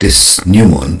this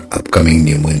upcoming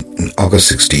new moon, in August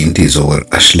 16th is over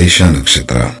Ashlesha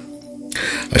Nakshatra.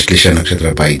 Ashlesha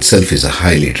Nakshatra by itself is a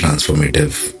highly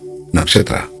transformative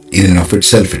Nakshatra. In and of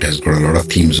itself, it has got a lot of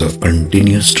themes of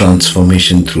continuous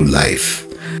transformation through life.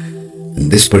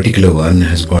 And this particular one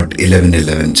has got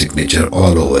 1111 signature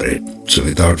all over it. So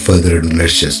without further ado,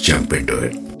 let's just jump into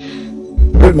it.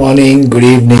 Good morning, good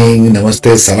evening,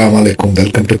 namaste, salam alaikum.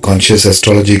 Welcome to Conscious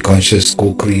Astrology, Conscious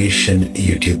Co-Creation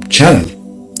YouTube channel,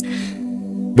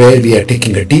 where we are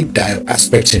taking a deep dive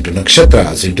aspects into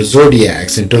nakshatras, into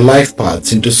zodiacs, into life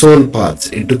paths, into soul paths,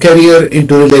 into career,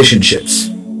 into relationships.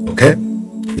 Okay?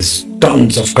 There's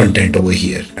tons of content over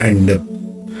here. And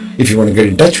if you want to get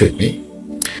in touch with me,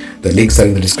 the links are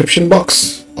in the description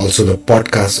box. Also the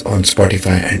podcast on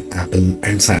Spotify and Apple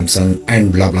and Samsung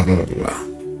and blah, blah, blah, blah, blah.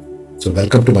 So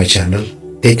welcome to my channel.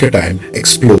 Take your time,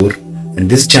 explore. And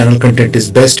this channel content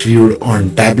is best viewed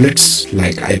on tablets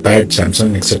like iPad,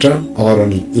 Samsung, etc. or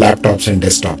on laptops and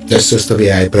desktop. That's just the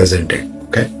way I present it.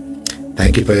 Okay.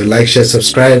 Thank you for your like, share,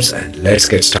 subscribes, and let's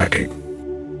get started.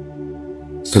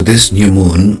 So this new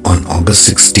moon on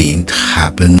August 16th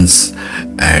happens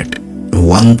at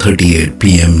 1:38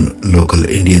 p.m. local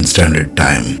Indian Standard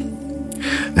Time.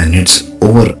 And it's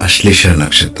over Ashlesha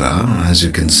Nakshatra. As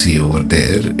you can see over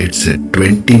there, it's at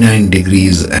 29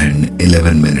 degrees and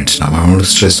 11 minutes. Now I want to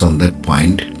stress on that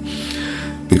point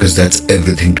because that's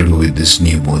everything to do with this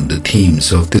new moon, the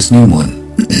themes of this new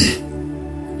moon.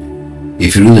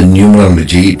 If you do the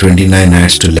numerology, 29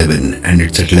 adds to 11 and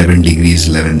it's at 11 degrees,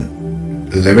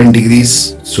 11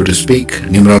 degrees, so to speak,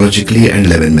 numerologically, and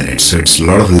 11 minutes. So it's a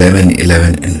lot of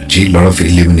 11 energy, a lot of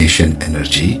illumination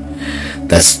energy.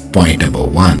 That's point number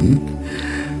one.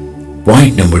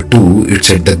 Point number two,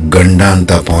 it's at the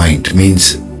Gandanta point,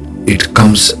 means it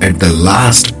comes at the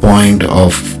last point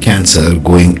of Cancer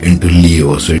going into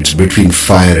Leo. So it's between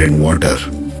fire and water.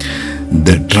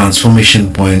 The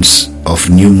transformation points of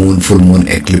new moon, full moon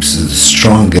eclipse is the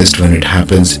strongest when it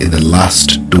happens in the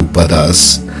last two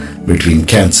padas between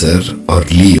Cancer or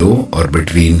Leo, or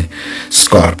between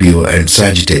Scorpio and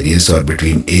Sagittarius, or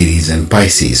between Aries and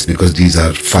Pisces, because these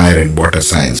are fire and water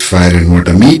signs. Fire and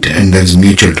water meet and there is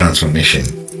mutual transformation.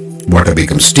 Water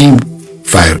becomes steam,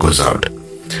 fire goes out.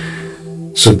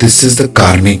 So this is the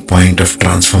karmic point of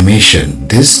transformation.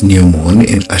 This new moon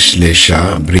in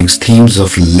Ashlesha brings themes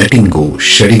of letting go,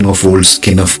 shedding of old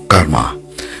skin of karma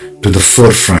to the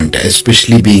forefront,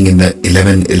 especially being in the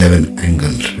 11-11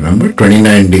 angle. Remember,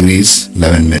 29 degrees,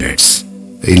 11 minutes.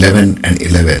 11 and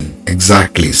 11,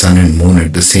 exactly, sun and moon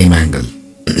at the same angle.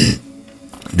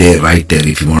 They're right there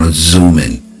if you want to zoom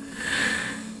in.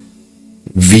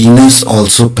 Venus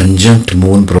also conjunct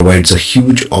moon provides a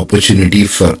huge opportunity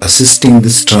for assisting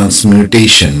this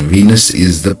transmutation. Venus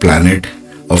is the planet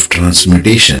of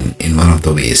transmutation in one of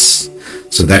the ways.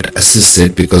 So that assists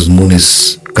it because moon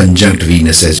is conjunct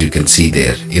Venus, as you can see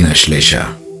there in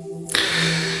Ashlesha.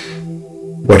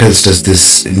 What else does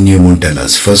this new moon tell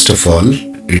us? First of all,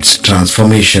 it's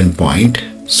transformation point.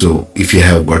 So if you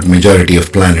have got majority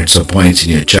of planets or points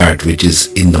in your chart which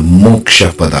is in the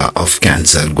Moksha Pada of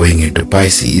Cancer going into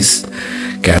Pisces,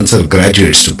 Cancer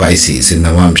graduates to Pisces in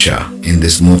Navamsha in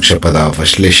this Moksha Pada of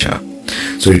Ashlesha.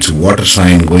 So it's water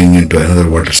sign going into another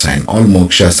water sign. All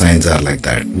moksha signs are like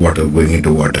that, water going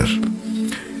into water.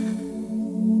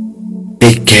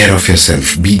 Take care of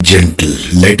yourself, be gentle.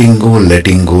 Letting go,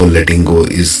 letting go, letting go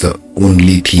is the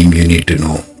only theme you need to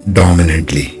know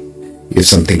dominantly. If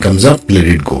something comes up, let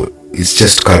it go. It's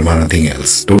just karma, nothing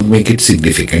else. Don't make it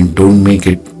significant, don't make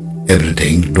it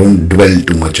everything, don't dwell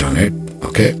too much on it.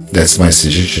 Okay, that's my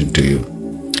suggestion to you.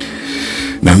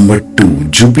 Number two,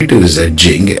 Jupiter is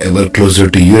edging ever closer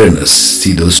to Uranus.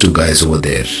 See those two guys over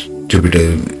there.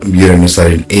 Jupiter and Uranus are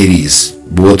in Aries.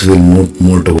 Both will move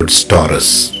more towards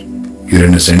Taurus.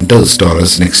 Uranus enters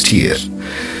Taurus next year.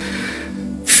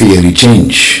 Fiery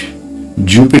change.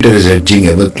 Jupiter is edging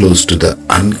ever close to the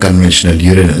unconventional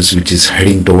Uranus, which is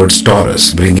heading towards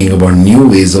Taurus, bringing about new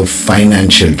ways of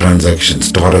financial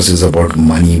transactions. Taurus is about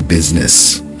money,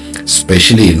 business.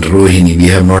 Especially in Rohini, we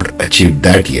have not achieved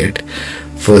that yet.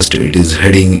 First, it is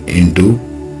heading into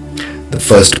the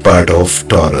first part of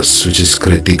Taurus, which is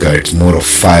Kritika. It's more of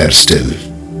fire still,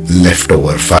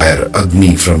 leftover fire,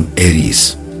 Agni from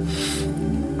Aries.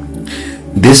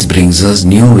 This brings us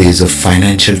new ways of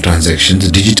financial transactions,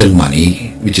 digital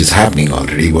money, which is happening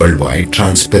already worldwide,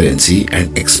 transparency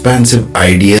and expansive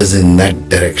ideas in that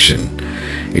direction.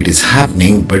 It is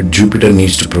happening, but Jupiter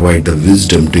needs to provide the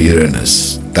wisdom to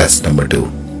Uranus. That's number two.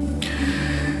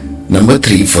 Number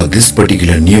three, for this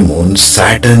particular new moon,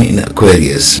 Saturn in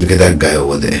Aquarius. Look at that guy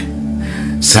over there.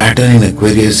 Saturn in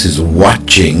Aquarius is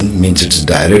watching, means it's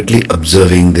directly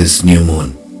observing this new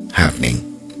moon happening.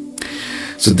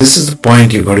 So this is the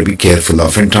point you've got to be careful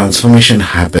of. When transformation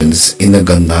happens in the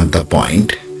Gandanta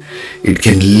point, it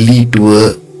can lead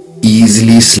to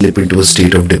easily slip into a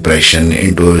state of depression,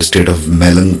 into a state of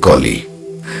melancholy.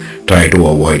 Try to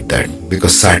avoid that,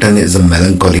 because Saturn is a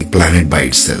melancholic planet by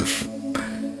itself.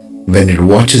 When it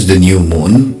watches the new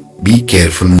moon, be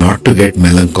careful not to get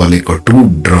melancholic or too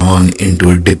drawn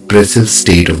into a depressive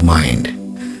state of mind,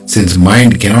 since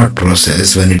mind cannot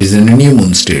process when it is in a new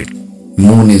moon state.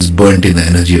 Moon is burnt in the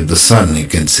energy of the sun, you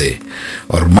can say,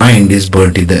 or mind is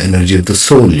burnt in the energy of the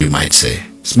soul, you might say.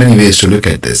 There's many ways to look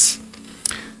at this.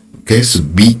 Okay, so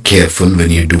be careful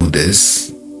when you do this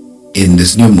in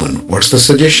this new moon. What's the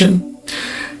suggestion?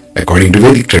 According to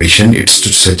Vedic tradition, it's to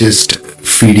suggest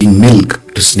feeding milk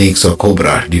to snakes or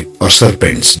cobra or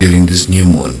serpents during this new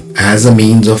moon as a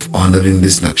means of honoring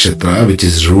this nakshatra, which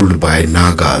is ruled by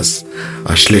Nagas.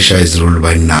 Ashlesha is ruled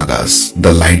by Nagas,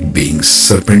 the light beings,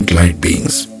 serpent light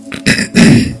beings.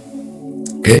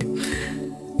 Okay,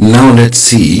 now let's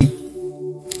see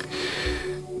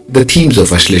the themes of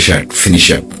Ashlesha.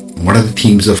 Finish up. What are the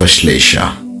themes of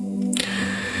Ashlesha?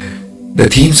 The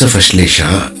themes of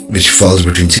Ashlesha, which falls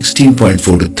between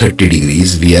 16.4 to 30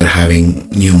 degrees, we are having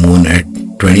new moon at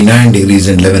 29 degrees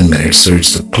and 11 minutes, so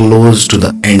it's close to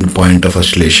the end point of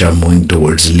Ashlesha, moving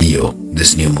towards Leo,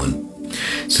 this new moon.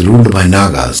 It's ruled by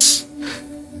Nagas.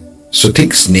 So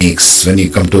think snakes when you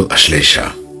come to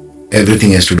Ashlesha.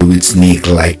 Everything has to do with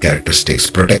snake-like characteristics,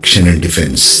 protection and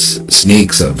defense.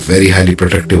 Snakes are very highly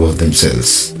protective of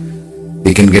themselves.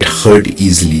 They can get hurt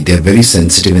easily. They are very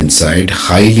sensitive inside,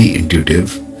 highly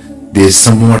intuitive. They are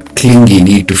somewhat clingy,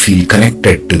 need to feel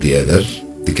connected to the other.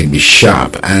 They can be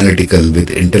sharp, analytical with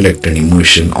intellect and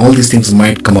emotion. All these things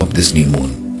might come up this new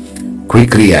moon.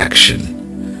 Quick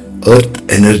reaction. Earth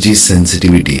energy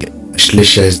sensitivity.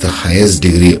 Ashlesha is the highest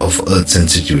degree of earth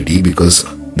sensitivity because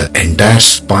the entire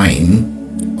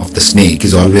spine of the snake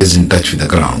is always in touch with the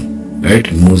ground, right?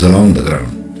 It moves along the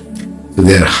ground. So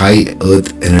they are high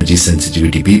earth energy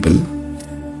sensitivity people.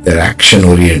 They're action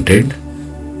oriented.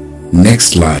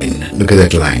 Next line, look at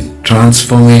that line.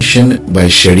 Transformation by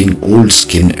shedding old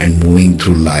skin and moving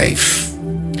through life.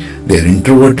 They are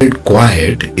introverted,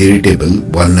 quiet, irritable,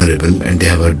 vulnerable, and they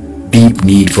have a deep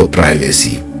need for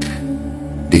privacy.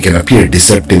 They can appear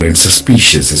deceptive and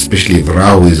suspicious, especially if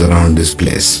Rahu is around this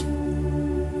place.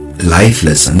 Life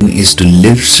lesson is to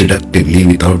live seductively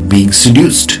without being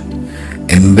seduced.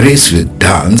 Embrace with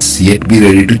dance, yet be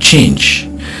ready to change.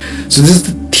 So this is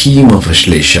the theme of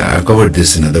Ashlesha. I've covered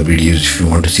this in other videos if you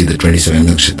want to see the 27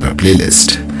 Nakshatra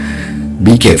playlist.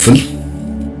 Be careful.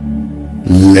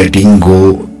 Letting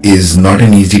go is not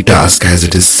an easy task, as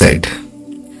it is said,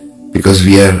 because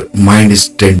mind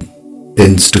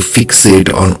tends to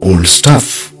fixate on old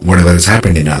stuff, whatever has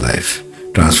happened in our life.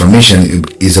 Transformation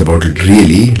is about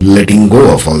really letting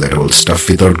go of all that old stuff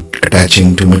without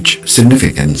attaching too much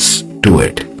significance to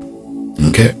it.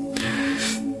 Okay?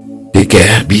 Take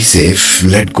care, be safe,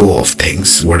 let go of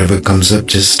things. Whatever comes up,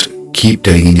 just keep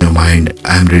telling in your mind,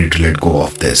 I'm ready to let go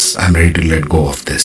of this. I'm ready to let go of this.